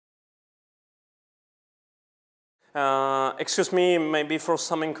Excuse me, maybe for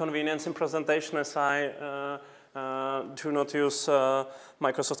some inconvenience in presentation, as I do not use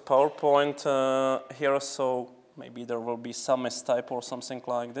Microsoft PowerPoint here, so maybe there will be some mistype or something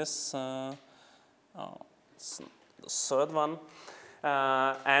like this. It's the third one.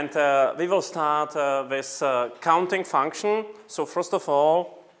 We will start with counting function. So first of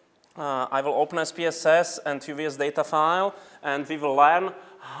all, I will open SPSS and UVS data file, and we will learn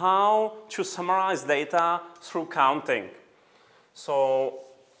how to summarize data through counting. So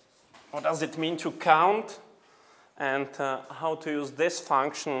what does it mean to count, and how to use this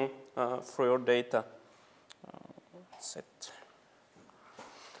function for your data. That's it.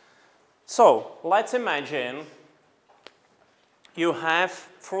 So let's imagine you have,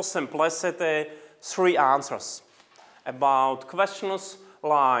 for simplicity, 3 answers about questions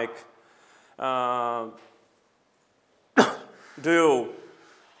like do you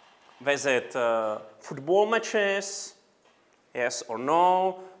visit football matches? Yes or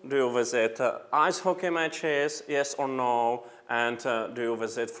no? Do you visit ice hockey matches? Yes or no? And do you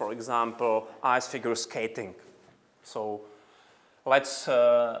visit, for example, ice figure skating? So let's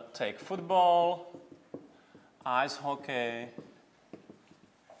take football, ice hockey,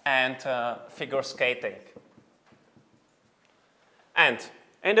 and figure skating. And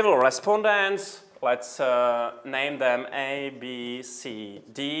individual respondents, let's name them A, B, C,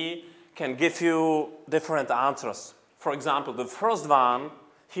 D, can give you different answers. For example, the first one,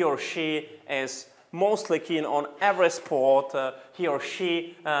 he or she is mostly keen on every sport he or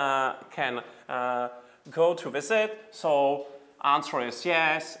she can go to visit. So answer is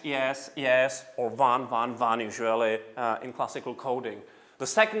yes, yes, yes, or 1, 1, 1 usually in classical coding. The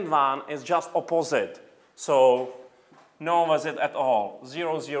second one is just opposite. So no visit at all,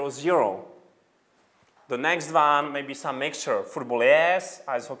 0, 0, 0. The next one may be some mixture, football yes,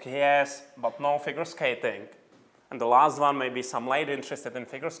 ice hockey yes, but no figure skating. And the last one may be some lady interested in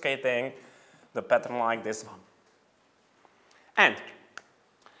figure skating, the pattern like this one. And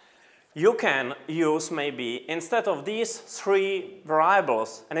you can use maybe, instead of these 3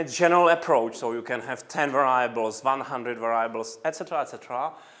 variables, and it's general approach, so you can have 10 variables, 100 variables,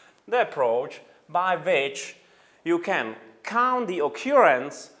 etc., the approach by which you can count the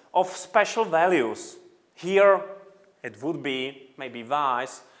occurrence of special values. Here, it would be maybe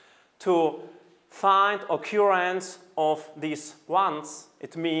wise to find occurrence of these ones.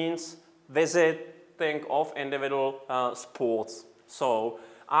 It means visiting of individual sports. So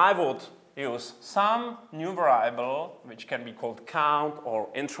I would use some new variable, which can be called count or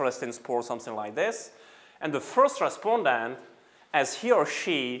interest in sport, something like this. And the first respondent, as he or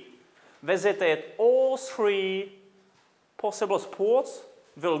she visited all 3 possible sports,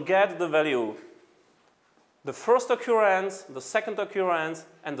 will get the value. The first occurrence, the second occurrence,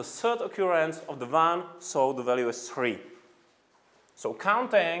 and the third occurrence of the one, so the value is 3. So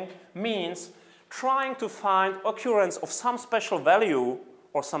counting means trying to find occurrence of some special value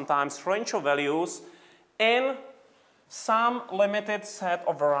or sometimes range of values in some limited set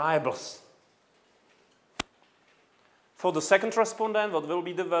of variables. For the second respondent, what will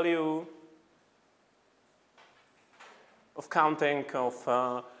be the value of counting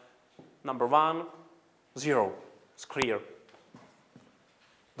of number 1? 0. It's clear.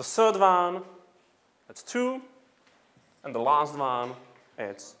 The third one, that's 2. And the last one,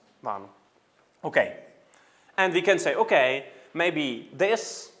 it's 1. Okay. And we can say, okay, maybe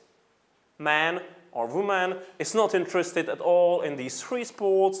this man or woman is not interested at all in these 3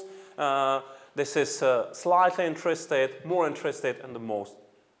 sports. This is slightly interested, more interested, and the most.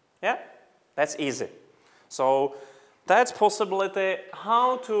 Yeah? That's easy. So that's possibility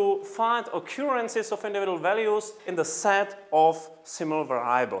how to find occurrences of individual values in the set of similar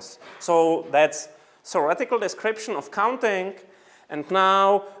variables. So that's theoretical description of counting. And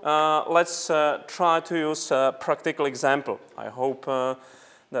now let's try to use a practical example. I hope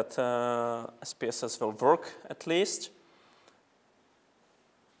that SPSS will work at least.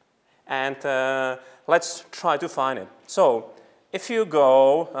 And let's try to find it. So if you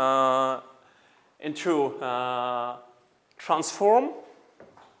go into transform,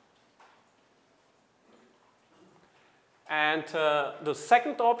 and the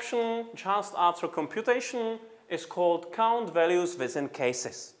second option just after computation is called count values within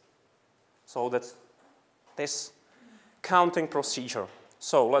cases. So that's this counting procedure.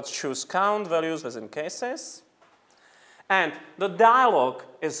 So let's choose count values within cases. And the dialogue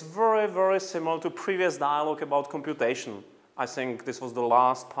is very, very similar to previous dialogue about computation. I think this was the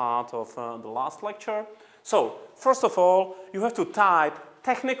last part of the last lecture. So first of all, you have to type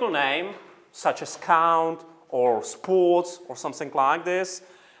technical name, such as count or sports or something like this,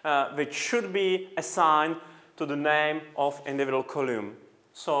 which should be assigned to the name of individual column.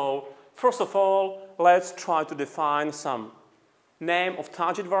 So first of all, let's try to define some name of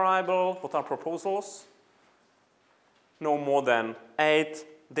target variable. What are proposals? No more than 8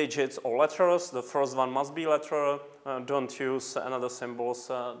 digits or letters. The first one must be letter. Don't use another symbols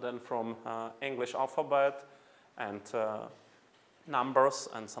than from English alphabet, and numbers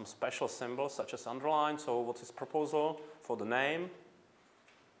and some special symbols such as underline. So what is proposal for the name?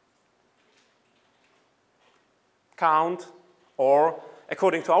 Count, or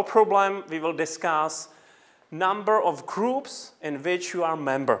according to our problem, we will discuss number of groups in which you are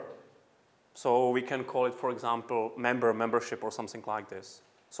member. So we can call it, for example, membership or something like this.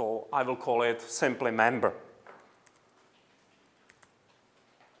 So I will call it simply member.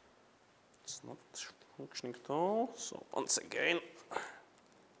 It's not functioning at all. So once again.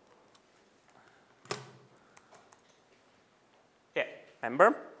 Yeah,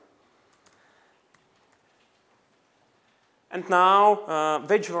 member. And now,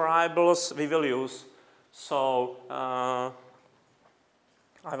 which variables we will use? So I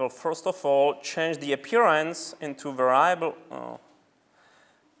will first of all change the appearance into variable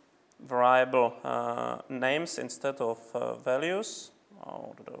names instead of values.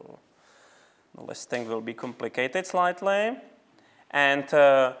 Oh, the listing will be complicated slightly. And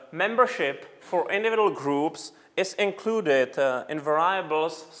membership for individual groups is included in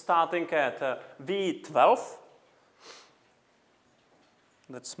variables starting at V12.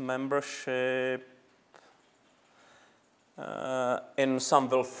 That's membership in some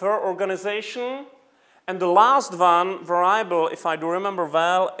welfare organization. And the last one, variable, if I do remember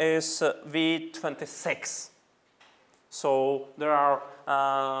well, is V26. So there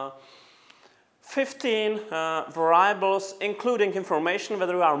are 15 variables, including information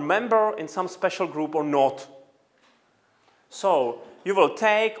whether you are a member in some special group or not. So you will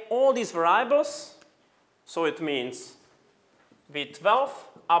take all these variables, so it means V12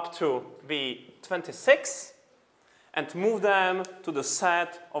 up to V26, and move them to the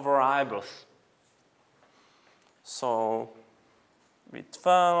set of variables. So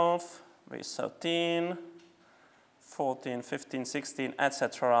V12, V13, 14, 15, 16,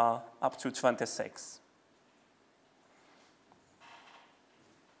 etc. up to 26.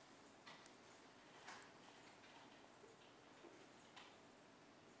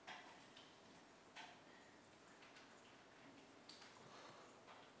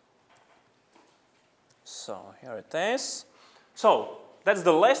 So here it is. So that's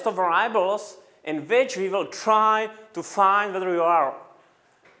the list of variables in which we will try to find whether you are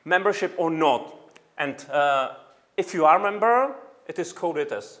membership or not. And if you are a member, it is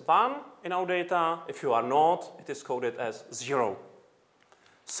coded as 1 in our data. If you are not, it is coded as 0.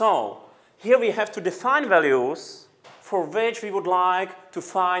 So here we have to define values for which we would like to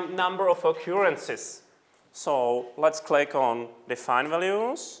find number of occurrences. So let's click on define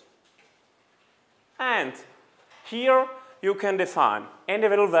values. And here you can define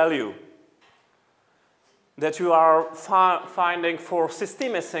individual value that you are finding for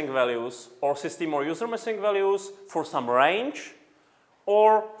system missing values or system or user missing values for some range,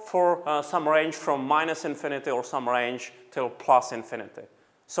 or for some range from -infinity or some range till +infinity.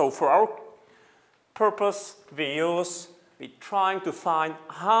 So for our purpose, we're trying to find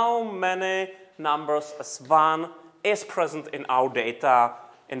how many numbers as 1 is present in our data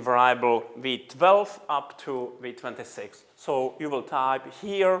in variable V12 up to V26. So you will type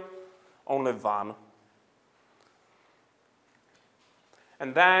here only 1.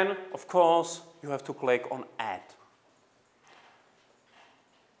 And then, of course, you have to click on Add.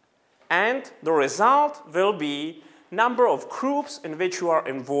 And the result will be number of groups in which you are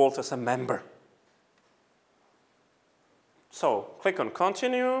involved as a member. So click on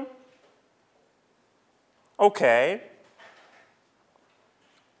Continue. OK.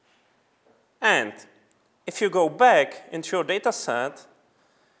 And if you go back into your data set,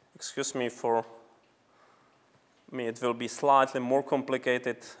 excuse me, for me it will be slightly more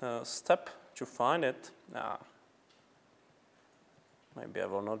complicated step to find it. Maybe I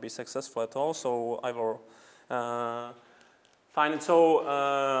will not be successful at all, so I will find it. So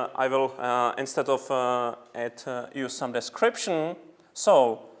I will, instead of use some description.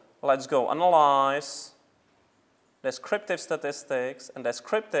 So let's go analyze descriptive statistics and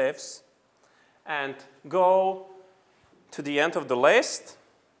descriptives, and go to the end of the list.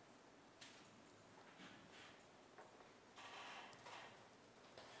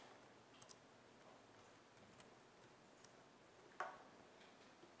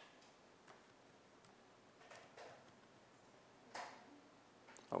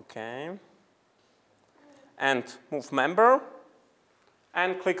 OK. And move member,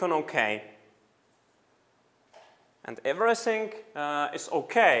 and click on OK. and everything is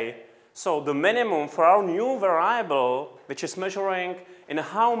okay. So the minimum for our new variable, which is measuring in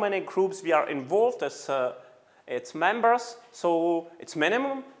how many groups we are involved as its members, so its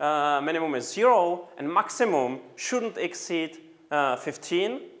minimum is 0, and maximum shouldn't exceed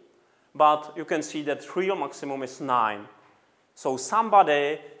 15, but you can see that real maximum is 9. So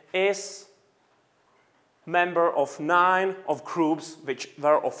somebody is member of 9 of groups which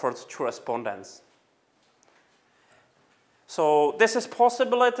were offered to respondents. So this is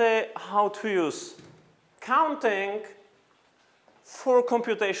possibility how to use counting for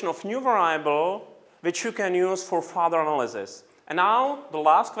computation of new variable, which you can use for further analysis. And now the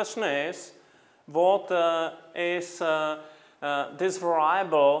last question is, what is this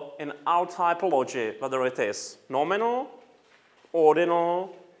variable in our typology, whether it is nominal,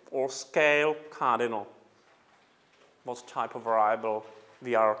 ordinal, or scale cardinal? What type of variable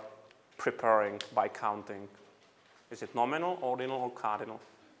we are preparing by counting? Is it nominal, ordinal, or cardinal?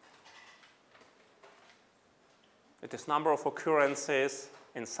 It is number of occurrences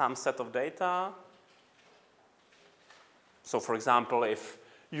in some set of data. So for example, if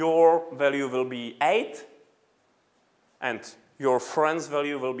your value will be 8 and your friend's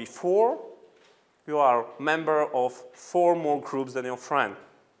value will be 4, you are a member of 4 more groups than your friend.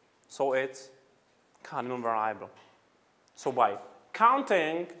 So it's cardinal variable. So by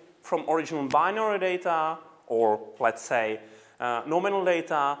counting from original binary data, or let's say nominal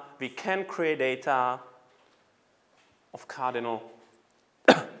data, we can create data of cardinal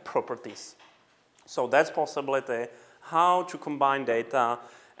properties. So that's possibility how to combine data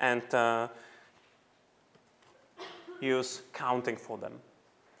and use counting for them.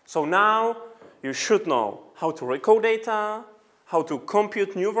 So now you should know how to recode data, how to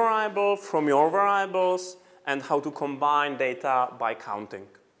compute new variable from your variables, and how to combine data by counting.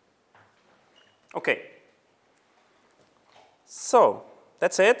 Okay. So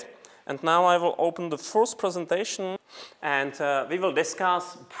that's it. And now I will open the first presentation, and we will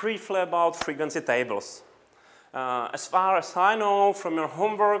discuss briefly about frequency tables. As far as I know from your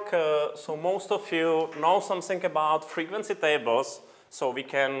homework, so most of you know something about frequency tables, so we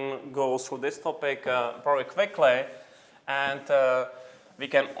can go through this topic very quickly, and we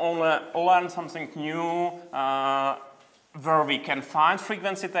can only learn something new where we can find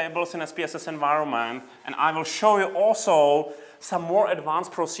frequency tables in a SPSS environment, and I will show you also some more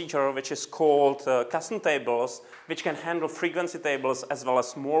advanced procedure which is called custom tables, which can handle frequency tables as well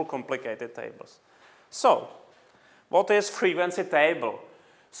as more complicated tables. So, what is frequency table?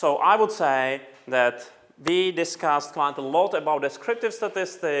 So I would say that we discussed quite a lot about descriptive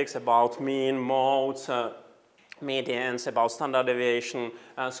statistics, about mean, modes, medians, about standard deviation,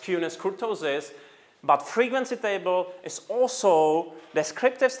 skewness, kurtosis. But frequency table is also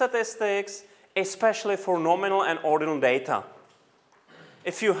descriptive statistics, especially for nominal and ordinal data.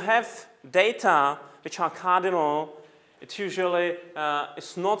 If you have data which are cardinal, it usually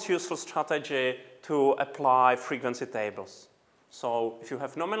is not useful strategy to apply frequency tables. So if you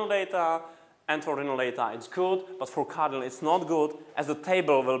have nominal data and ordinal data, it's good, but for cardinal it's not good, as the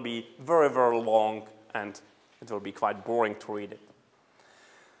table will be very, very long and it will be quite boring to read it.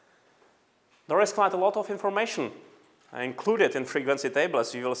 There is quite a lot of information included in frequency table,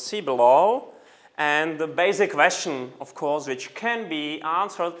 as you will see below. And the basic question, of course, which can be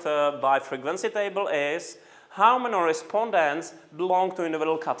answered by frequency table is how many respondents belong to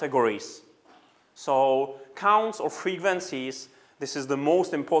individual categories. So counts or frequencies, this is the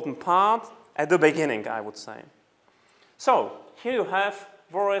most important part at the beginning, I would say. So here you have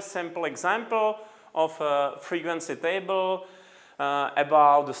a very simple example of a frequency table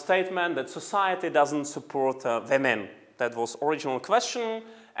about the statement that society doesn't support women. That was original question,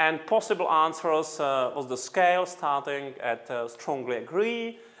 and possible answers was the scale starting at strongly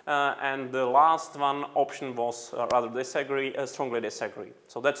agree, and the last one option was rather disagree, strongly disagree.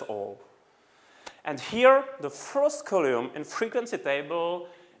 So that's all. And here the first column in frequency table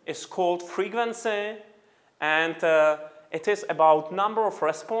is called frequency, and it is about number of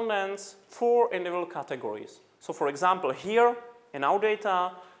respondents for individual categories. So for example, here in our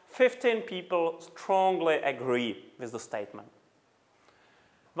data, 15 people strongly agree with the statement.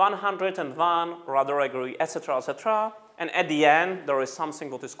 101 rather agree, etc., etc. And at the end, there is something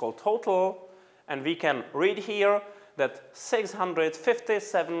what is called total, and we can read here that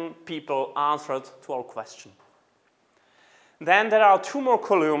 657 people answered to our question. Then there are two more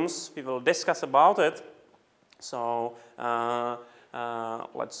columns, we will discuss about it. So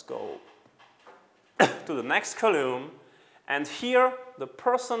let's go to the next column. And here the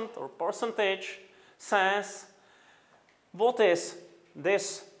percent or percentage says what is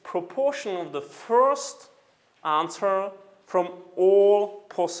this proportion of the first answer from all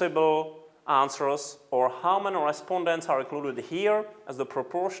possible answers, or how many respondents are included here as the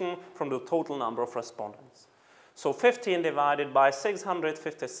proportion from the total number of respondents. So 15 divided by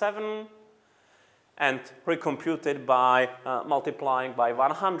 657 and recomputed by multiplying by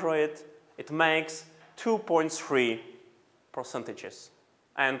 100, it makes 2.3 percentages.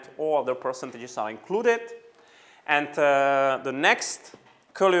 And all other percentages are included. And the next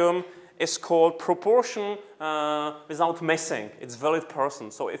column is called proportion without missing. It's valid person.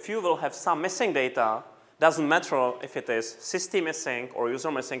 So if you will have some missing data, doesn't matter if it is system missing or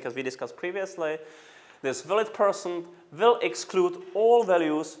user missing, as we discussed previously, this valid person will exclude all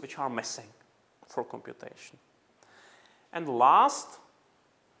values which are missing for computation. And the last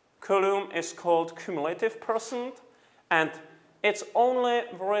column is called cumulative percent, and it's only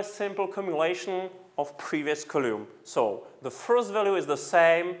a very simple cumulation of previous column. So the first value is the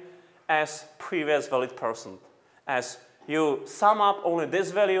same as previous valid percent, as you sum up only this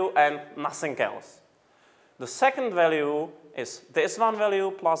value and nothing else. The second value is this one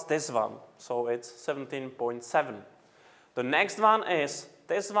value plus this one, so it's 17.7. The next one is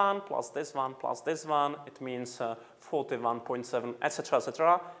this one plus this one plus this one, it means 41.7, etc.,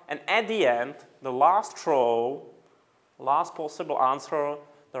 etc. And at the end, the last row, last possible answer,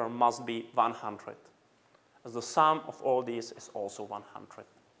 there must be 100. As the sum of all these is also 100.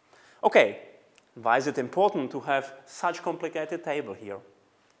 Okay, why is it important to have such complicated table here?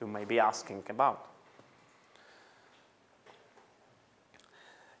 You may be asking about.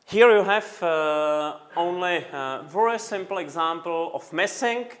 Here you have only a very simple example of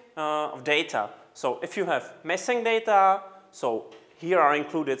missing of data. So if you have missing data, so here are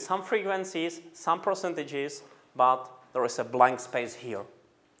included some frequencies, some percentages, but there is a blank space here,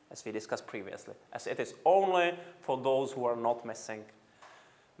 as we discussed previously, as it is only for those who are not missing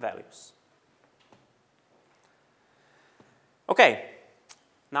values. Okay,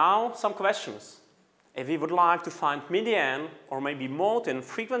 now some questions. If we would like to find median or maybe mode in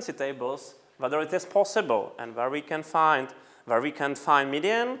frequency tables, whether it is possible and where we can find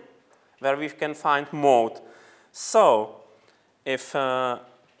median, where we can find mode. So if I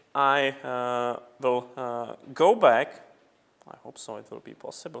will go back, I hope so, it will be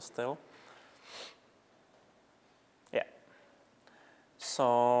possible still. Yeah.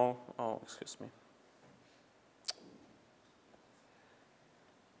 So, oh, excuse me.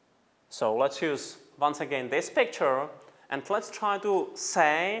 So let's use once again this picture, and let's try to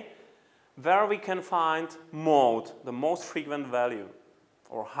say where we can find mode, the most frequent value,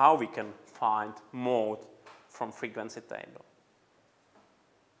 or how we can find mode from frequency table.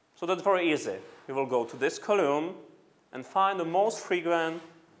 So that's very easy. We will go to this column and find the most frequent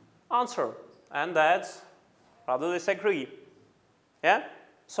answer, and that's rather disagree. Yeah?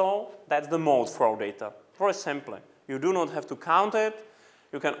 So that's the mode for our data, very simply. You do not have to count it.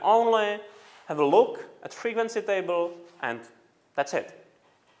 You can only have a look at frequency table, and that's it.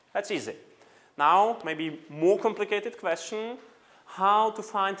 That's easy. Now, maybe more complicated question, how to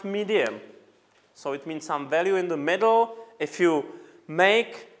find median. So it means some value in the middle. If you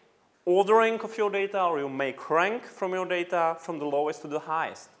make ordering of your data, or you make rank from your data from the lowest to the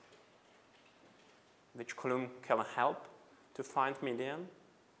highest. Which column can help to find median?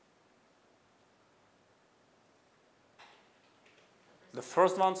 The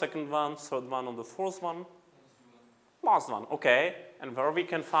first one, second one, third one, or the fourth one? Last one, okay. And where we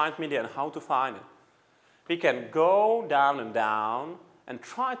can find median, how to find it? We can go down and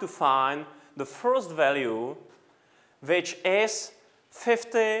try to find the first value, which is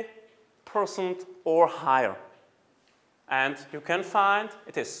 50% or higher. And you can find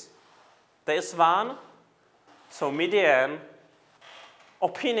it is this one. So median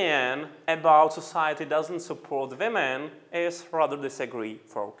opinion about society doesn't support women is rather disagree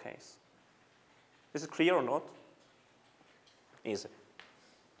for our case. Is it clear or not? Easy.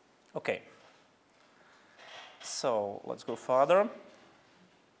 Okay. So let's go further.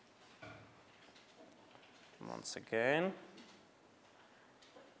 Once again.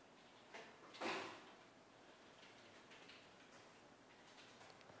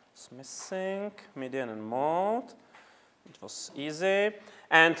 It's missing median and mode. It was easy.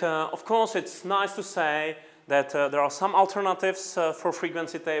 And of course, it's nice to say that there are some alternatives for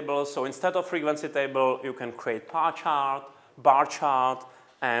frequency tables. So instead of frequency table, you can create pie chart, bar chart,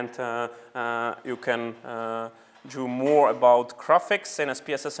 and you can do more about graphics in a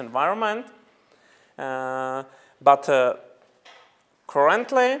SPSS environment. But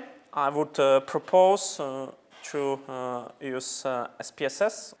currently, I would propose to use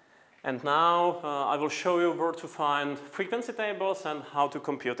SPSS. And now I will show you where to find frequency tables and how to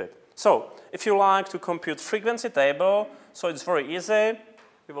compute it. So if you like to compute frequency table, so it's very easy.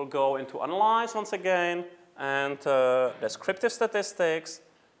 We will go into analyze once again and descriptive statistics,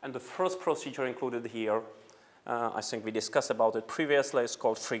 and the first procedure included here, I think we discussed about it previously, is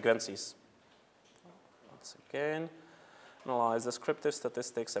called frequencies. Once again, analyze descriptive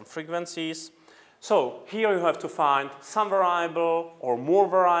statistics and frequencies. So here you have to find some variable or more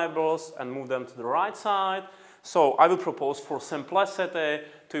variables and move them to the right side. So I will propose for simplicity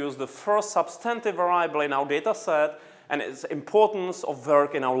to use the first substantive variable in our data set and its importance of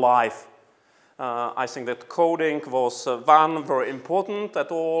work in our life. I think that coding was 1 very important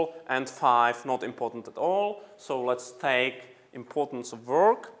at all and 5 not important at all. So let's take importance of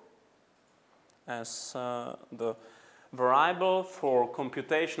work as the variable for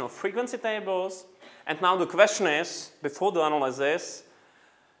computation of frequency tables. And now the question is, before the analysis,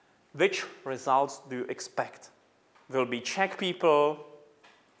 which results do you expect? Will be Czech people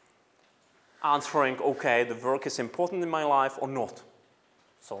answering, okay, the work is important in my life or not?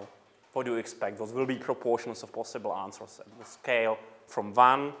 So what do you expect? What will be proportions of possible answers at the scale from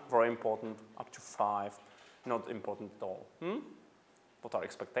 1, very important, up to 5, not important at all? What are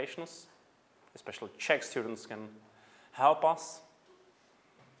expectations? Especially Czech students can help us.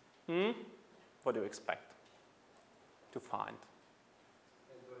 What do you expect to find?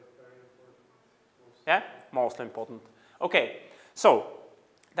 Yeah, mostly important. Okay, so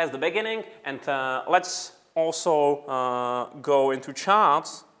that's the beginning, and let's also go into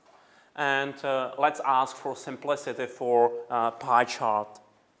charts, and let's ask for simplicity for pie chart.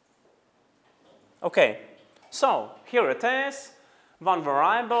 Okay, so here it is. 1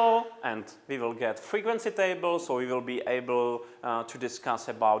 variable, and we will get frequency table, so we will be able to discuss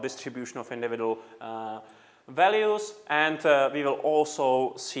about distribution of individual values, and we will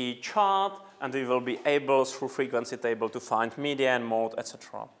also see chart, and we will be able through frequency table to find median, mode,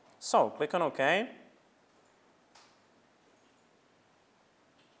 etc. So click on OK.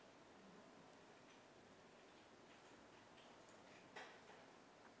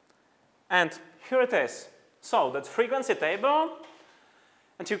 And here it is. So that's frequency table.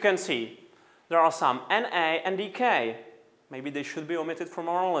 And you can see there are some NA and DK. Maybe they should be omitted from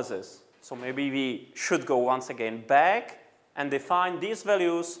our analysis. So maybe we should go once again back and define these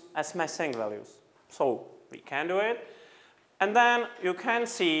values as missing values. So we can do it. And then you can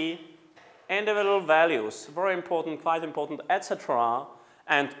see individual values, very important, quite important, etc.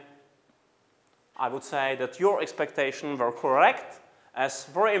 And I would say that your expectations were correct, as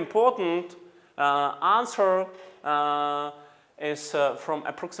very important answer is from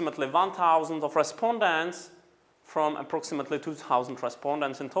approximately 1,000 of respondents, from approximately 2,000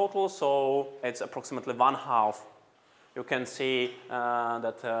 respondents in total, so it's approximately 1/2. You can see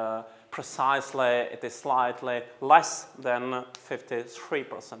that precisely it is slightly less than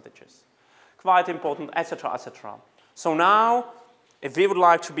 53%. Quite important, etc., etc. So now, if we would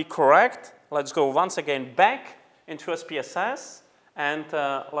like to be correct, let's go once again back into SPSS, and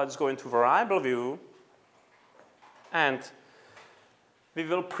let's go into variable view, and we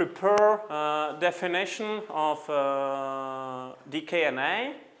will prepare definition of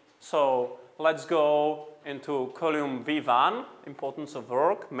DKNA. So let's go into column V1, importance of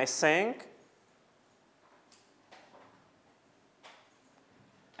work, missing.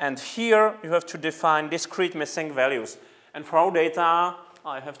 And here you have to define discrete missing values. And for our data,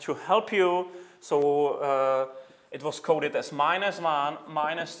 I have to help you. So it was coded as -1,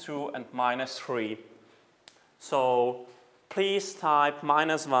 -2, and -3. So please type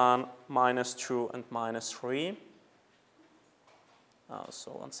 -1, -2, and -3.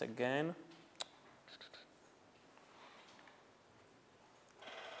 So once again,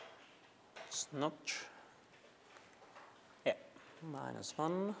 it's not, yeah,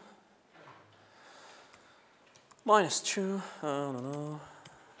 -1, -2, no,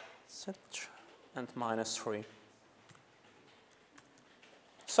 and -3.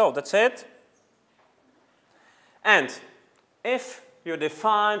 So that's it. And if you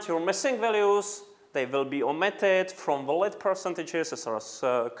defined your missing values, they will be omitted from valid percentages as well as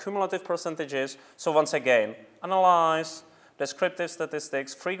cumulative percentages. So once again, analyze, descriptive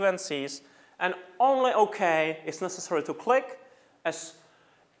statistics, frequencies, and only OK is necessary to click as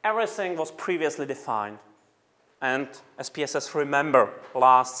everything was previously defined. And SPSS remember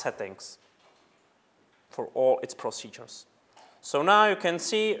last settings for all its procedures. So now you can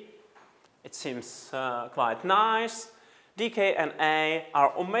see it seems quite nice. DK and A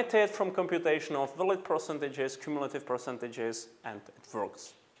are omitted from computation of valid percentages, cumulative percentages, and it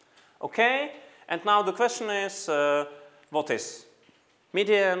works. Okay, and now the question is, what is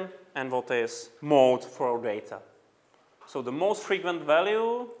median, and what is mode for our data. So the most frequent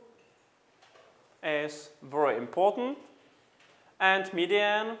value is very important, and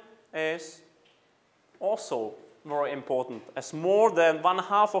median is also very important, as more than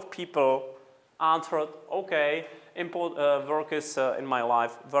 1/2 of people answered, okay, work is in my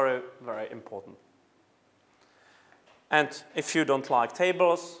life very, very important. And if you don't like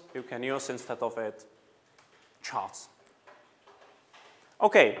tables, you can use instead of it charts.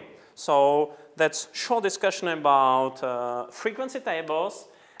 Okay, so that's short discussion about frequency tables,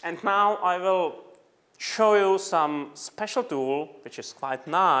 and now I will show you some special tool, which is quite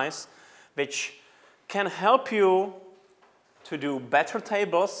nice, which can help you to do better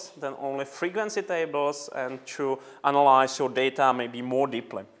tables than only frequency tables and to analyze your data maybe more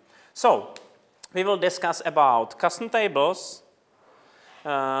deeply. So, we will discuss about custom tables,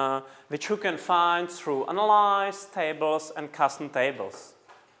 which you can find through analyze tables and custom tables.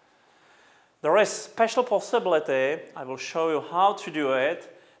 There is special possibility, I will show you how to do it,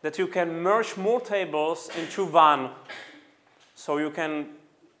 that you can merge more tables into one. So you can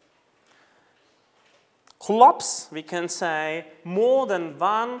collapse, we can say, more than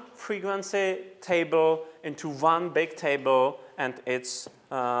one frequency table into one big table, and it's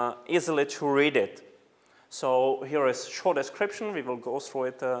easily to read it. So here is short description. We will go through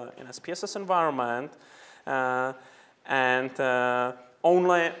it in a SPSS environment.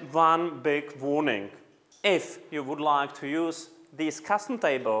 Only one big warning. If you would like to use these custom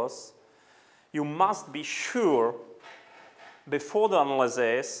tables, you must be sure before the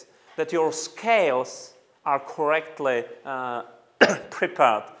analysis that your scales are correctly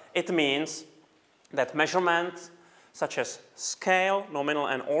prepared. It means that measurements such as scale, nominal,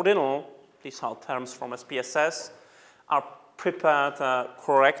 and ordinal, these are terms from SPSS, are prepared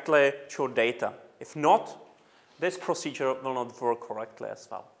correctly to your data. If not, this procedure will not work correctly as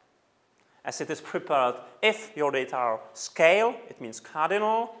well. As it is prepared, if your data are scale, it means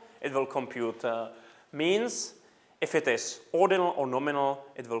cardinal, it will compute means. If it is ordinal or nominal,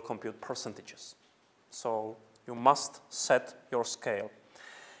 it will compute percentages. So you must set your scale.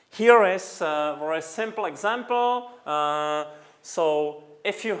 Here is a very simple example. So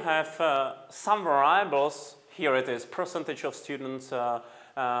if you have some variables, here it is percentage of students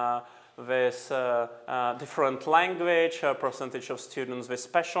with different language, percentage of students with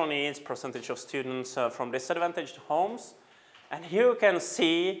special needs, percentage of students from disadvantaged homes. And here you can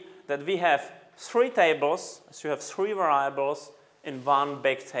see that we have 3 tables, so you have 3 variables in one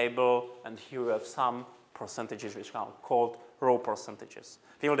big table, and here you have some percentages which are called row percentages.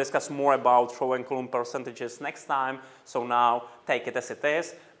 We will discuss more about row and column percentages next time, so now take it as it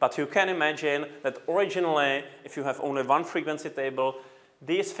is. But you can imagine that originally, if you have only one frequency table,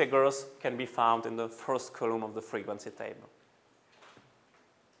 these figures can be found in the first column of the frequency table.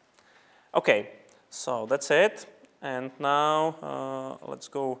 Okay, so that's it. And now let's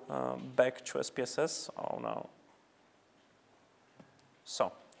go back to SPSS. Oh no.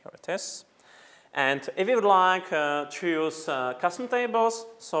 So here it is. And if you would like to use custom tables,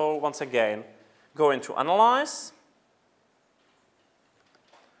 so once again, go into Analyze,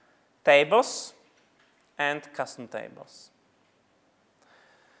 Tables, and Custom Tables.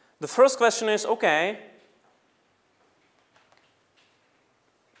 The first question is, okay,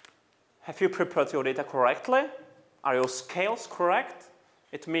 have you prepared your data correctly? Are your scales correct?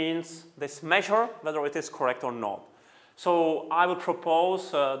 It means this measure whether it is correct or not. So I would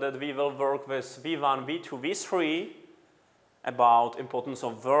propose that we will work with V1, V2, V3 about importance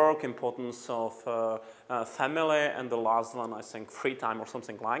of work, importance of family, and the last one, I think, free time or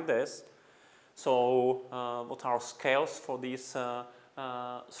something like this. So what are scales for these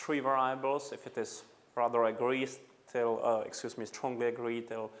 3 variables? If it is rather agreed till, strongly agreed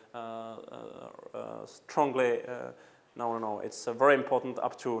till strongly, no, it's very important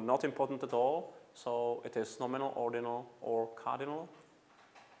up to not important at all. So it is nominal, ordinal, or cardinal?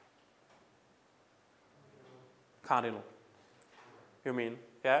 Cardinal. You mean,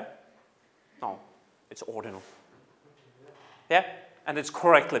 yeah? No, it's ordinal. Yeah? And it's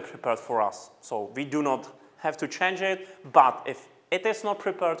correctly prepared for us. So we do not have to change it, but if it is not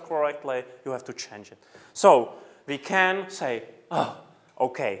prepared correctly, you have to change it. So we can say, oh,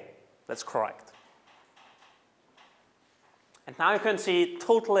 okay, that's correct. And now you can see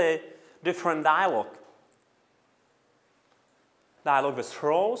totally different dialog. Dialog with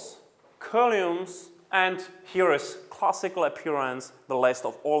rows, columns, and here is classical appearance, the list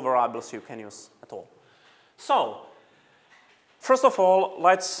of all variables you can use at all. So, first of all,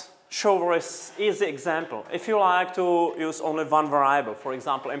 let's show a very easy example. If you like to use only one variable, for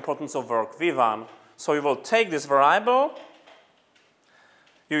example, importance of work, V1, so you will take this variable,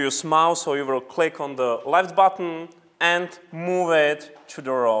 you use mouse, so you will click on the left button and move it to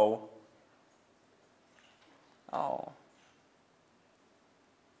the row. Oh.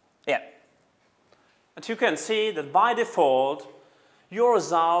 Yeah. And you can see that by default, your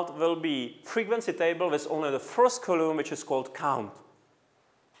result will be frequency table with only the first column, which is called count.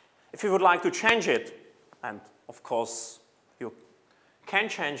 If you would like to change it, and of course you can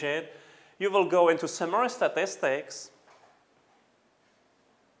change it, you will go into summary statistics.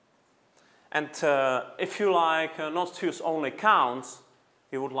 And if you like not to use only counts,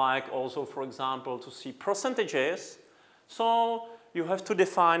 you would like also, for example, to see percentages. So you have to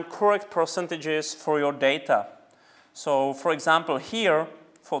define correct percentages for your data. So, for example, here,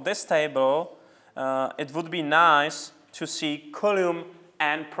 for this table, it would be nice to see column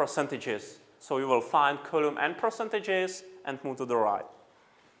and percentages. So you will find column and percentages and move to the right.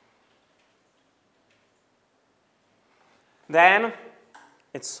 Then,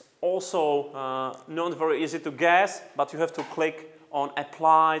 it's also not very easy to guess, but you have to click on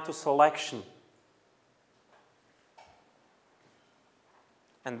Apply to Selection.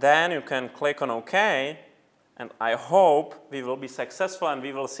 And then you can click on OK. And I hope we will be successful and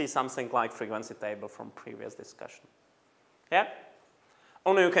we will see something like frequency table from previous discussion. Yeah?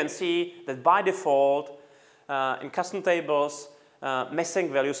 Only you can see that by default, in custom tables,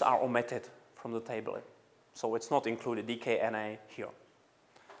 missing values are omitted from the table. So it's not included, DKNA here.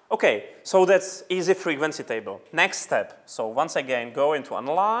 Okay, so that's easy frequency table. Next step. So once again, go into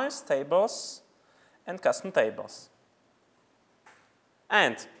Analyze, Tables, and Custom Tables.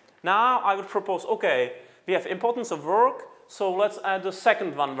 And now I would propose, okay, we have importance of work, so let's add the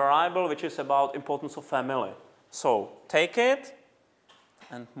second one variable, which is about importance of family. So take it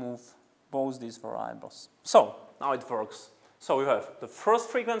and move both these variables. So now it works. So you have the first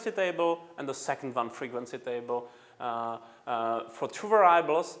frequency table and the second one frequency table for two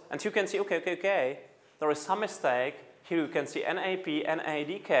variables. And you can see, okay, there is some mistake. Here you can see NAP,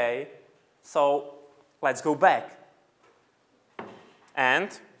 NADK. So let's go back.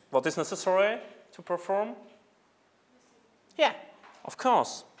 And what is necessary to perform? Yeah, of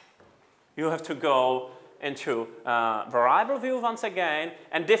course. You have to go into variable view once again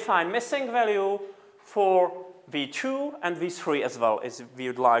and define missing value for V2 and V3 as well, as we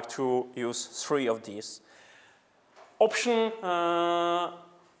would like to use 3 of these. Option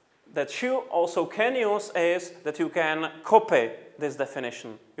that you also can use is that you can copy this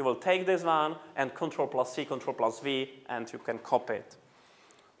definition. You will take this one and Ctrl+C, Ctrl+V, and you can copy it.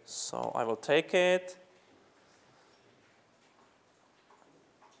 So I will take it.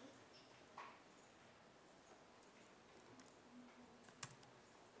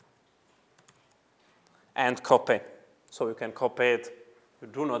 And copy. So you can copy it. You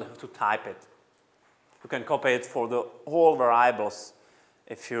do not have to type it. You can copy it for the whole variables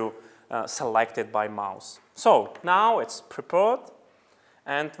if you select it by mouse. So now it's prepared.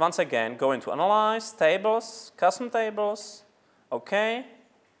 And once again, go into Analyze, Tables, Custom Tables. OK.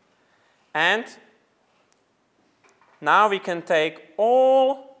 And now we can take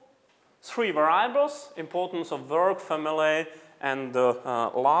all 3 variables, importance of work, family, and the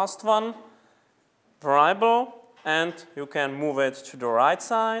last one, variable, and you can move it to the right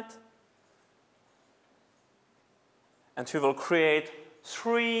side. And you will create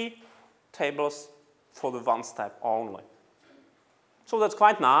 3 tables for the one step only. So that's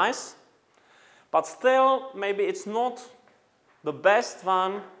quite nice, but still maybe it's not the best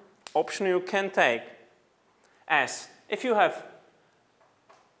one option you can take. As if you have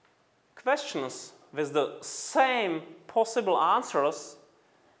questions with the same possible answers,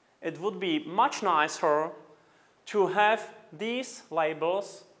 it would be much nicer to have these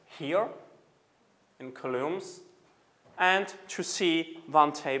labels here in columns and to see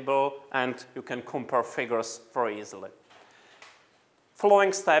one table and you can compare figures very easily.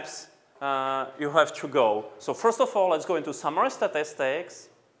 Following steps you have to go. So first of all, let's go into summary statistics.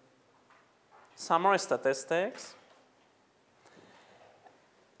 Summary statistics.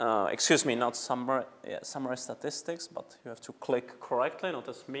 Excuse me, not summary, summary statistics, but you have to click correctly, not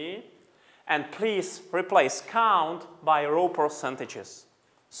as me. And please replace count by row percentages.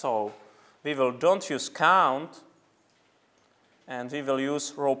 So we will don't use count, and we will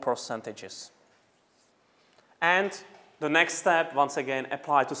use row percentages. And the next step, once again,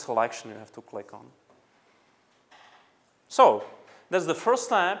 apply to selection you have to click on. So that's the first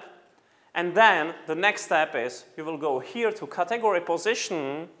step. And then the next step is you will go here to category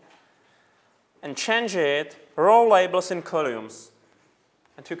position and change it row labels in columns.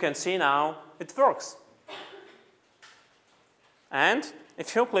 And you can see now it works. And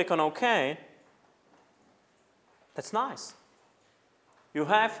if you click on OK, that's nice. you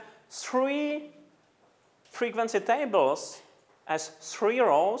have 3 frequency tables as 3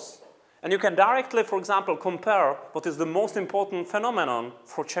 rows, and you can directly, for example, compare what is the most important phenomenon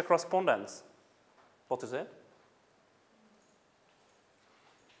for Czech respondents. What is it?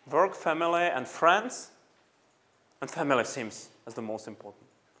 Work, family, and friends. And family seems as the most important.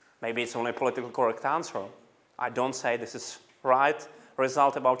 Maybe it's only a politically correct answer. I don't say this is right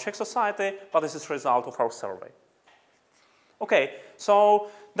result about Czech society, but this is result of our survey. Okay, so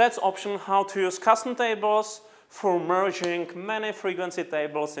that's option how to use custom tables for merging many frequency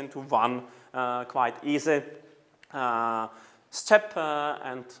tables into one quite easy step,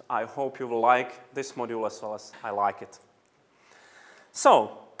 and I hope you will like this module as well as I like it.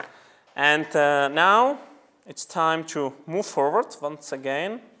 So, and now it's time to move forward once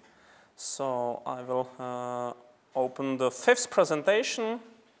again. So I will open the 5th presentation,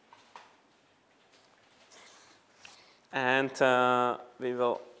 and we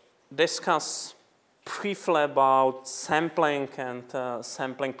will discuss briefly about sampling and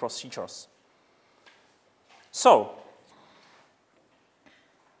sampling procedures. So,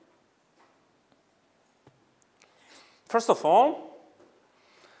 first of all,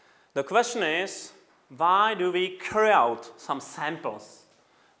 the question is, why do we carry out some samples?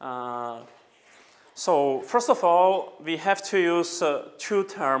 So, first of all, we have to use 2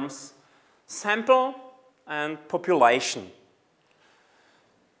 terms, sample and population.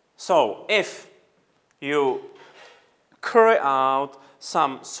 So, if you carry out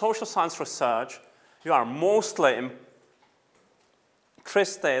some social science research, you are mostly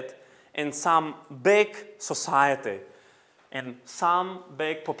interested in some big society, in some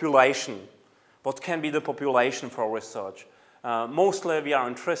big population. What can be the population for research? Mostly we are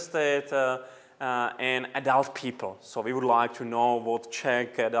interested in adult people. So we would like to know what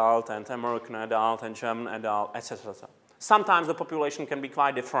Czech adult and American adult and German adult, etc. Sometimes the population can be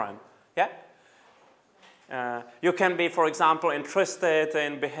quite different. Yeah? You can be, for example, interested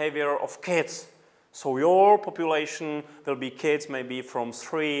in behavior of kids. So your population will be kids maybe from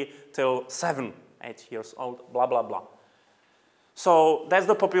 3 till 7, 8 years old, blah, blah, blah. So that's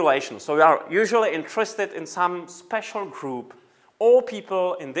the population. So we are usually interested in some special group. All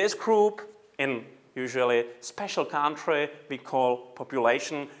people in this group, in usually special country, we call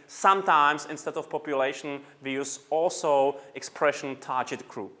population. Sometimes instead of population, we use also expression target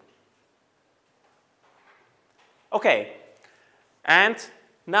group. Okay, and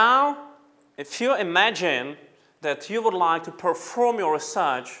now if you imagine that you would like to perform your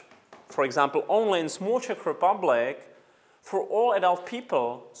research, for example, only in small Czech Republic, for all adult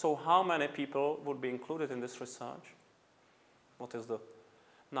people, so how many people would be included in this research? What is the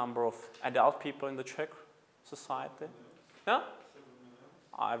number of adult people in the Czech society? Yeah?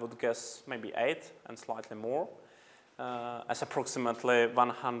 I would guess maybe 8 and slightly more, as approximately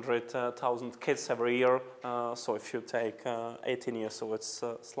 100,000 kids every year. So if you take 18 years, so it's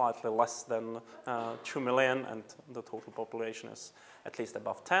slightly less than 2 million, and the total population is at least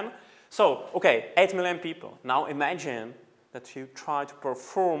above 10. So, okay, 8 million people. Now imagine that you try to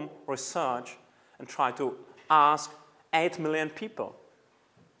perform research and try to ask 8 million people.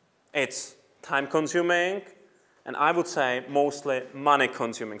 It's time-consuming, and I would say mostly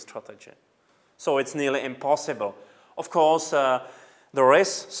money-consuming strategy. So it's nearly impossible. Of course, there is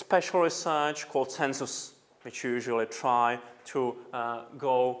special research called census, which you usually try to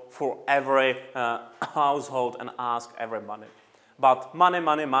go for every household and ask everybody. But money,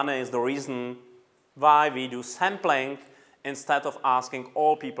 money, money is the reason why we do sampling instead of asking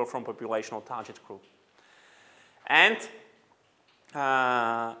all people from populational target group. And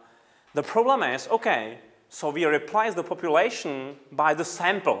the problem is, okay, so we replace the population by the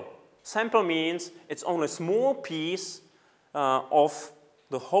sample. Sample means it's only a small piece of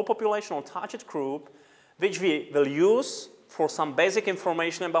the whole populational target group, which we will use for some basic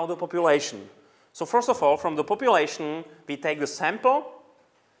information about the population. So first of all, from the population, we take the sample,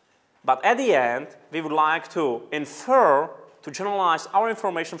 but at the end, we would like to infer, to generalize our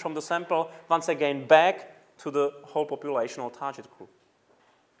information from the sample once again back to the whole populational target group.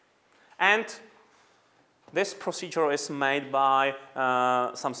 And this procedure is made by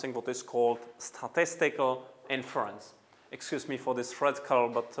something what is called statistical inference. Excuse me for this red color,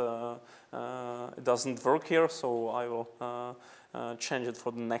 but it doesn't work here, so I will change it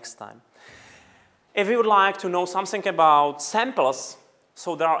for the next time. If we would like to know something about samples,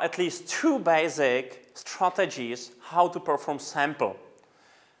 so there are at least 2 basic strategies how to perform sample.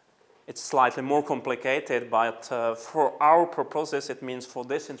 It's slightly more complicated, but for our purposes, it means for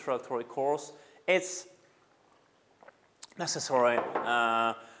this introductory course, it's necessary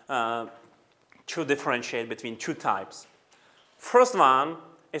to differentiate between 2 types. First one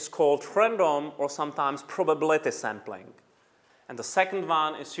is called random or sometimes probability sampling. And the second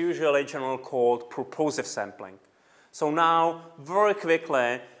one is usually generally called purposive sampling. So now, very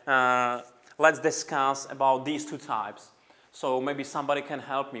quickly, let's discuss about these two types. So maybe somebody can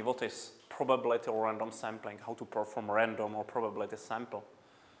help me. What is probability or random sampling? How to perform random or probability sample?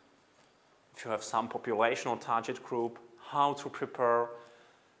 If you have some population or target group, how to prepare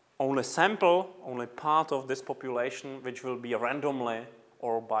only sample, only part of this population, which will be randomly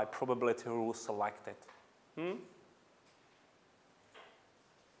or by probability rule selected.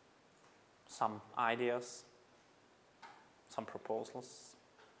 Some ideas, some proposals.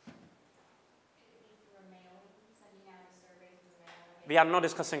 We are not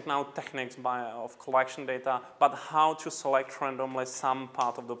discussing now techniques of collection data, but how to select randomly some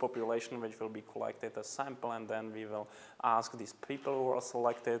part of the population which will be collected as sample, and then we will ask these people who are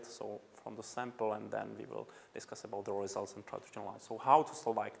selected, so from the sample, and then we will discuss about the results and try to generalize. So how to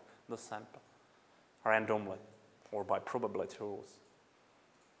select the sample randomly or by probability rules.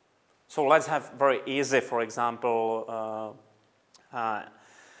 So let's have very easy, for example,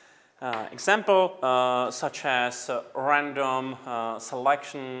 such as random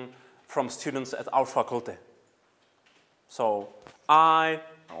selection from students at our faculty. So I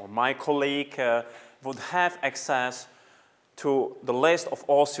or my colleague would have access to the list of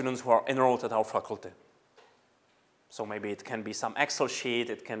all students who are enrolled at our faculty. So maybe it can be some Excel sheet,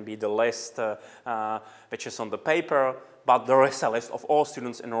 it can be the list which is on the paper, but there is a list of all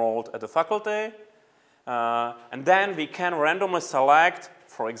students enrolled at the faculty. And then we can randomly select.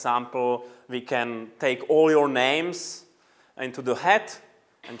 For example, we can take all your names into the hat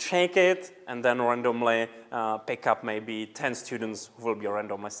and shake it, and then randomly pick up maybe 10 students who will be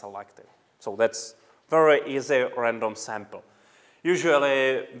randomly selected. So that's very easy random sample.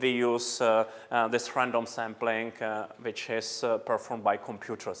 Usually we use this random sampling, which is performed by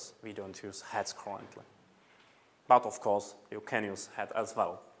computers. We don't use hats currently. But of course, you can use hat as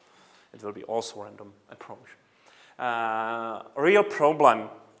well. It will be also a random approach. Real problem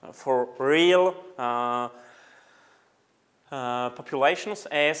for real populations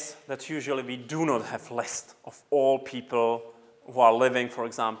is that usually we do not have list of all people who are living, for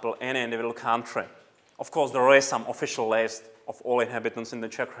example, in an individual country. Of course, there is some official list of all inhabitants in the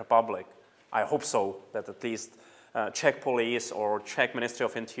Czech Republic. I hope so, that at least Czech police or Czech Ministry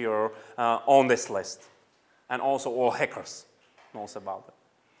of Interior own this list. And also all hackers knows about it.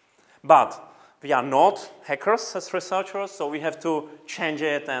 But we are not hackers as researchers, so we have to change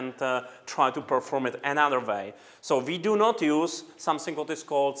it and try to perform it another way. So we do not use something what is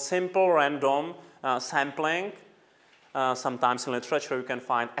called simple random sampling. Sometimes in literature you can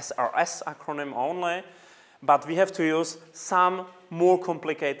find SRS acronym only, but we have to use some more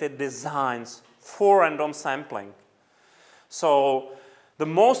complicated designs for random sampling. So the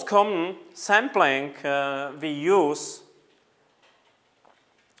most common sampling we use,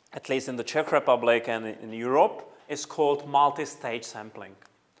 at least in the Czech Republic and in Europe, is called multi-stage sampling.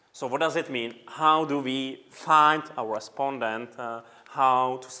 So what does it mean? How do we find a respondent?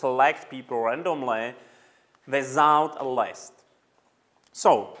 How to select people randomly without a list?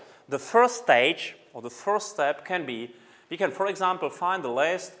 So the first stage or the first step can be, we can, for example, find the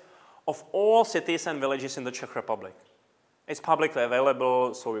list of all cities and villages in the Czech Republic. It's publicly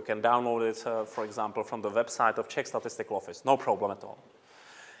available, so you can download it, for example, from the website of Czech Statistical Office. No problem at all.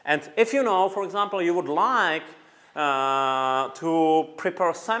 And if you know, for example, you would like to prepare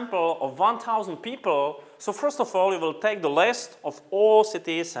a sample of 1,000 people, so first of all, you will take the list of all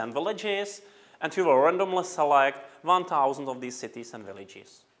cities and villages, and you will randomly select 1,000 of these cities and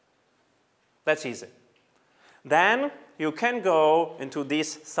villages. That's easy. Then you can go into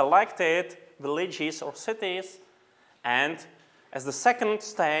these selected villages or cities, and as the second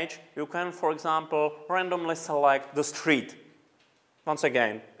stage, you can, for example, randomly select the street. Once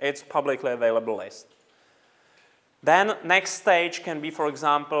again, it's publicly available list. Then next stage can be, for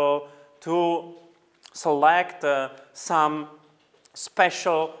example, to select some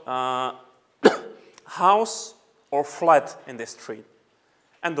special house or flat in the street.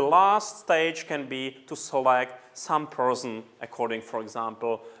 And the last stage can be to select some person according, for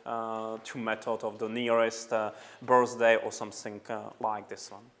example, to method of the nearest birthday or something like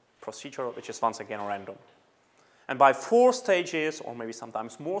this one. Procedure, which is once again random. And by 4 stages, or maybe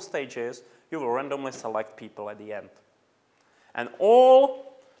sometimes more stages, you will randomly select people at the end. And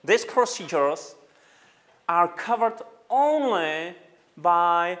all these procedures are covered only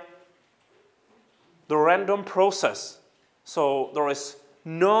by the random process. So there is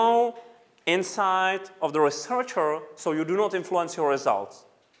no insight of the researcher, so you do not influence your results.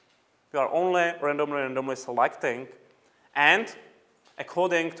 You are only randomly selecting, And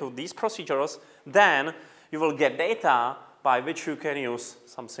according to these procedures, then you will get data by which you can use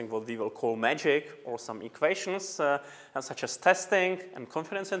something what we will call magic or some equations such as testing and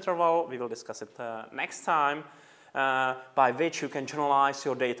confidence interval. We will discuss it next time, by which you can generalize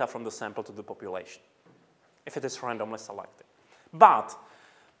your data from the sample to the population if it is randomly selected. But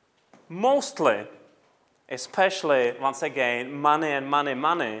mostly, especially, once again, money and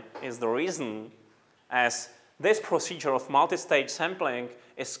money is the reason, as this procedure of multi-stage sampling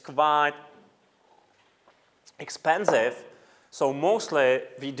is quite expensive. So mostly,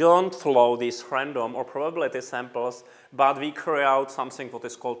 we don't follow these random or probability samples, but we carry out something what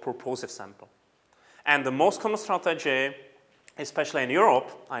is called purposive sample. And the most common strategy, especially in Europe,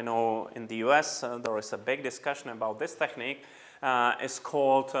 I know in the US there is a big discussion about this technique, is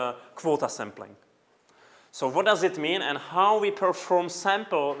called quota sampling. So what does it mean and how we perform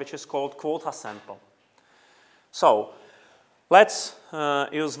sample which is called quota sample? So let's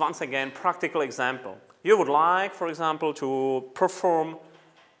use once again practical example. You would like, for example, to perform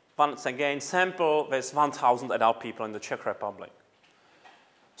once again sample with 1,000 adult people in the Czech Republic.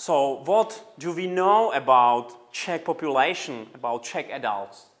 So what do we know about Czech population, about Czech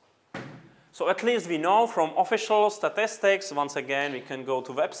adults? So at least we know from official statistics, once again we can go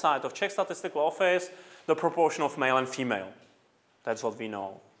to website of Czech Statistical Office, the proportion of male and female. That's what we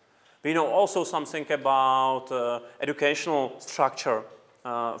know. We know also something about educational structure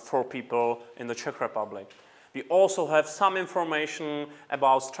for people in the Czech Republic. We also have some information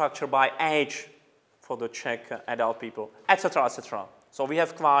about structure by age for the Czech adult people, etc., etc. So we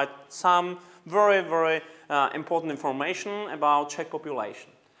have quite some very important information about Czech population.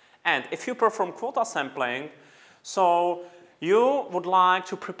 And if you perform quota sampling, so you would like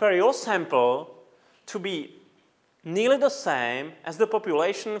to prepare your sample to be nearly the same as the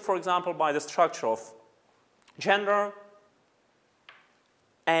population, for example, by the structure of gender,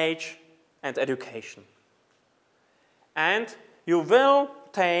 age, and education. And you will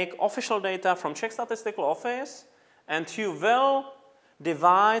take official data from Czech Statistical Office and you will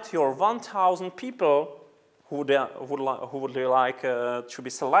divide your 1,000 people who would like to be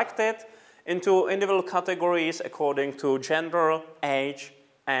selected into individual categories according to gender, age,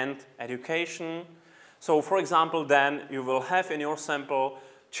 and education. So for example, then you will have in your sample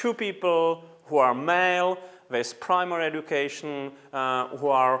 2 people who are male with primary education, who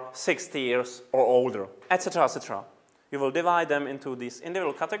are 60 years or older, etc., etc. You will divide them into these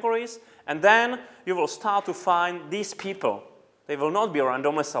individual categories, and then you will start to find these people. They will not be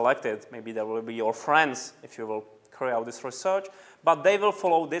randomly selected. Maybe they will be your friends if you will carry out this research, but they will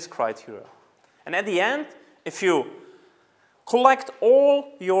follow this criteria. And at the end, if you collect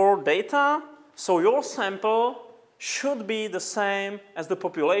all your data, so your sample should be the same as the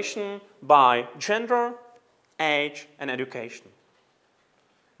population by gender, age, and education.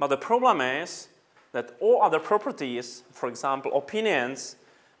 But the problem is that all other properties, for example, opinions,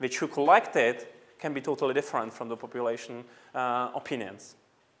 which you collected, can be totally different from the population opinions.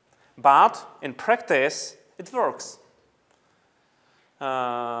 But in practice, it works. If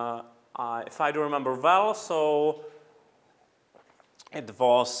I do remember well, so it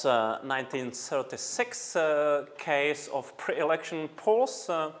was 1936 case of pre-election polls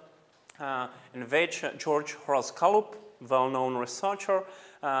in which George Horace Gallup, well-known researcher,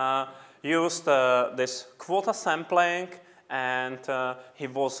 used this quota sampling, and he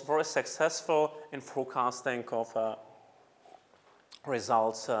was very successful in forecasting of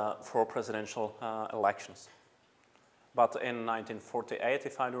results for presidential elections. But in 1948,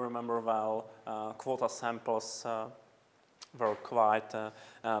 if I do remember well, quota samples were quite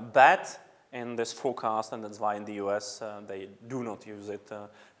bad in this forecast, and that's why in the US they do not use it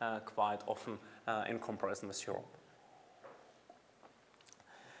quite often in comparison with Europe.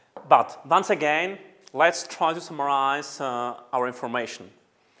 But once again, let's try to summarize our information.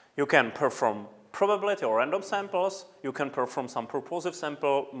 You can perform probability or random samples. You can perform some purposive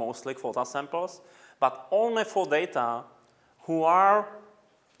sample, mostly quota samples, but only for data who are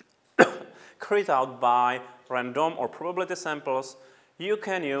carried out by random or probability samples. You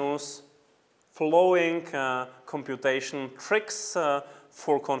can use following computation tricks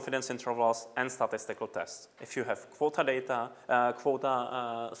for confidence intervals and statistical tests. If you have quota data,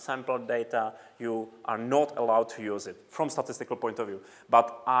 sample data, you are not allowed to use it from statistical point of view.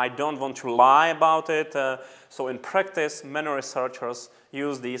 But I don't want to lie about it. So in practice, many researchers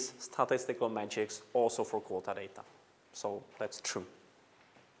use these statistical magics also for quota data. So that's true.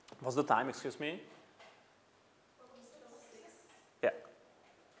 What's the time, excuse me? Yeah.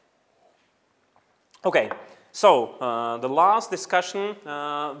 Okay. So, the last discussion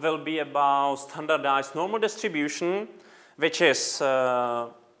will be about standardized normal distribution. which is a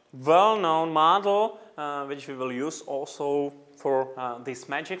well-known model, which we will use also for these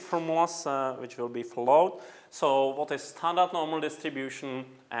magic formulas, which will be followed. So what is standard normal distribution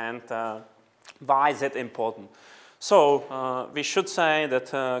and why is it important? So we should say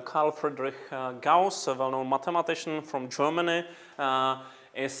that Carl Friedrich Gauss, a well-known mathematician from Germany,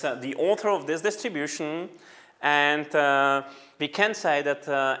 is the author of this distribution, and we can say that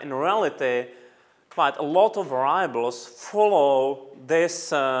in reality quite a lot of variables follow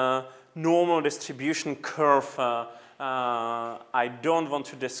this normal distribution curve. I don't want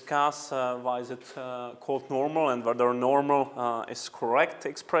to discuss why is it called normal and whether normal is correct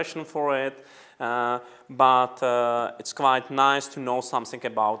expression for it, but it's quite nice to know something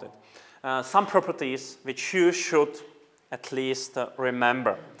about it. Some properties which you should at least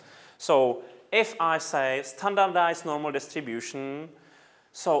remember. So if I say standardized normal distribution,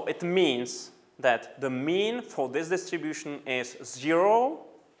 so it means that the mean for this distribution is 0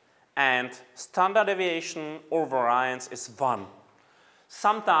 and standard deviation or variance is 1.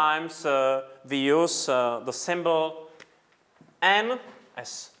 Sometimes we use the symbol n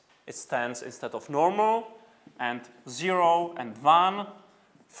as it stands instead of normal, and 0 and 1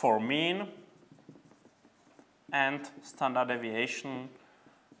 for mean and standard deviation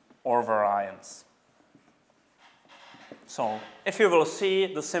or variance. So if you will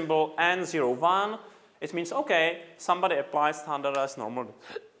see the symbol n01, it means, okay, somebody applies standardized normal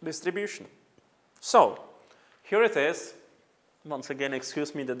distribution. So here it is. Once again,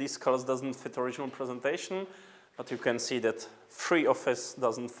 excuse me that these colors doesn't fit original presentation, but you can see that free office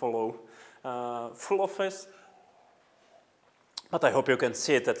doesn't follow full office. But I hope you can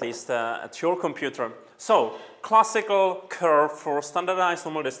see it at least at your computer. So classical curve for standardized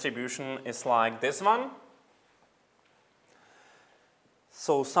normal distribution is like this one.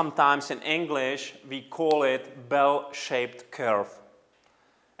 So sometimes in English we call it bell-shaped curve.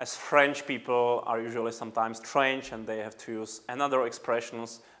 As French people are usually sometimes strange and they have to use another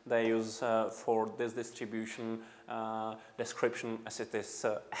expressions they use for this distribution description as it is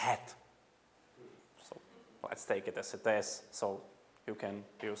hat. So let's take it as it is. So you can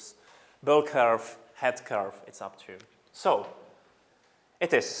use bell curve, hat curve, it's up to you. So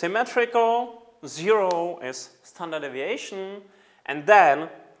it is symmetrical, 0 is standard deviation, and then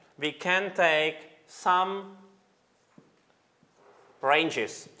we can take some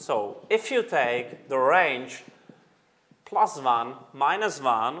ranges. So if you take the range +1,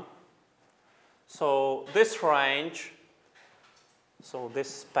 -1, so this range, so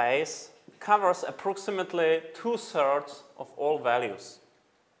this space, covers approximately 2/3 of all values.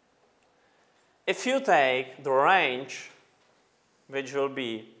 If you take the range, which will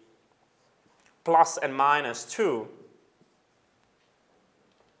be plus and minus 2,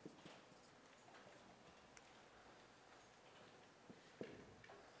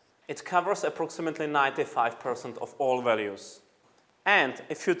 it covers approximately 95% of all values. And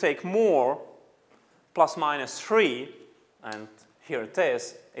if you take more, plus minus 3, and here it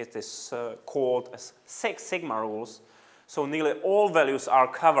is called as Six Sigma rules, so nearly all values are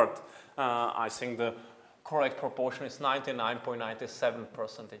covered. I think the correct proportion is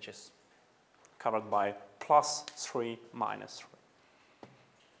 99.97% covered by +3, -3.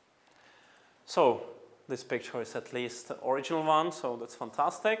 So this picture is at least the original one, so that's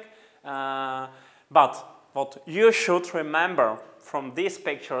fantastic. But what you should remember from these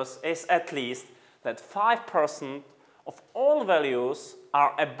pictures is at least that 5% of all values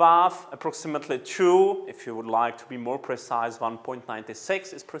are above approximately 2. If you would like to be more precise,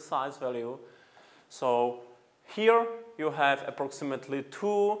 1.96 is precise value. So here you have approximately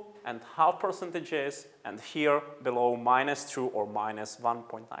 2.5%, and here below -2 or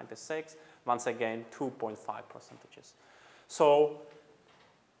 -1.96. Once again, 2.5%. So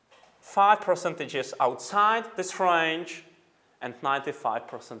 5% outside this range and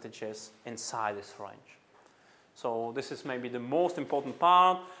 95% inside this range. So this is maybe the most important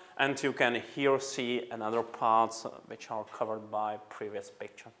part, and you can here see another parts which are covered by previous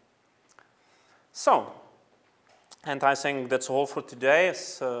picture. So, and I think that's all for today.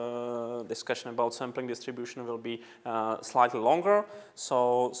 Discussion about sampling distribution will be slightly longer.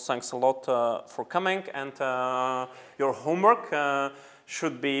 So thanks a lot for coming, and your homework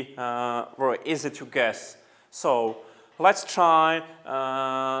should be very easy to guess. So let's try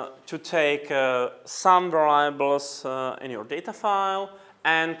to take some variables in your data file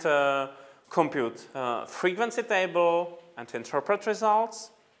and compute frequency table and interpret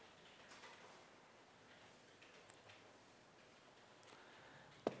results.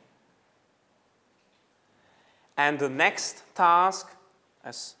 And the next task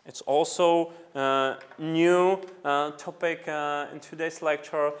as it's also a new topic in today's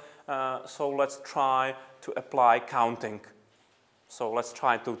lecture, so let's try to apply counting. So let's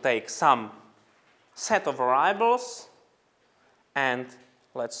try to take some set of variables and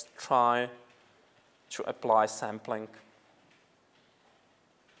let's try to apply sampling.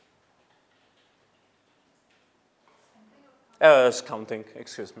 Counting,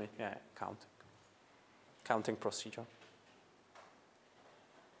 excuse me, yeah, counting procedure.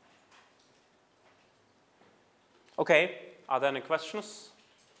 Okay, are there any questions?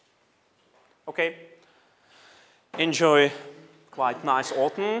 Okay, enjoy quite nice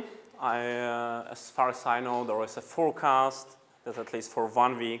autumn. As far as I know, there is a forecast that at least for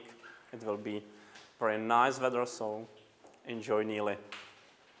 1 week it will be very nice weather, so enjoy nearly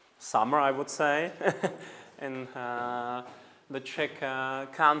summer, I would say, in the Czech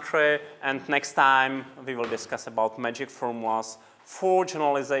country. And next time we will discuss about magic formulas for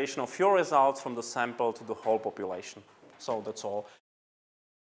generalization of your results from the sample to the whole population. So that's all.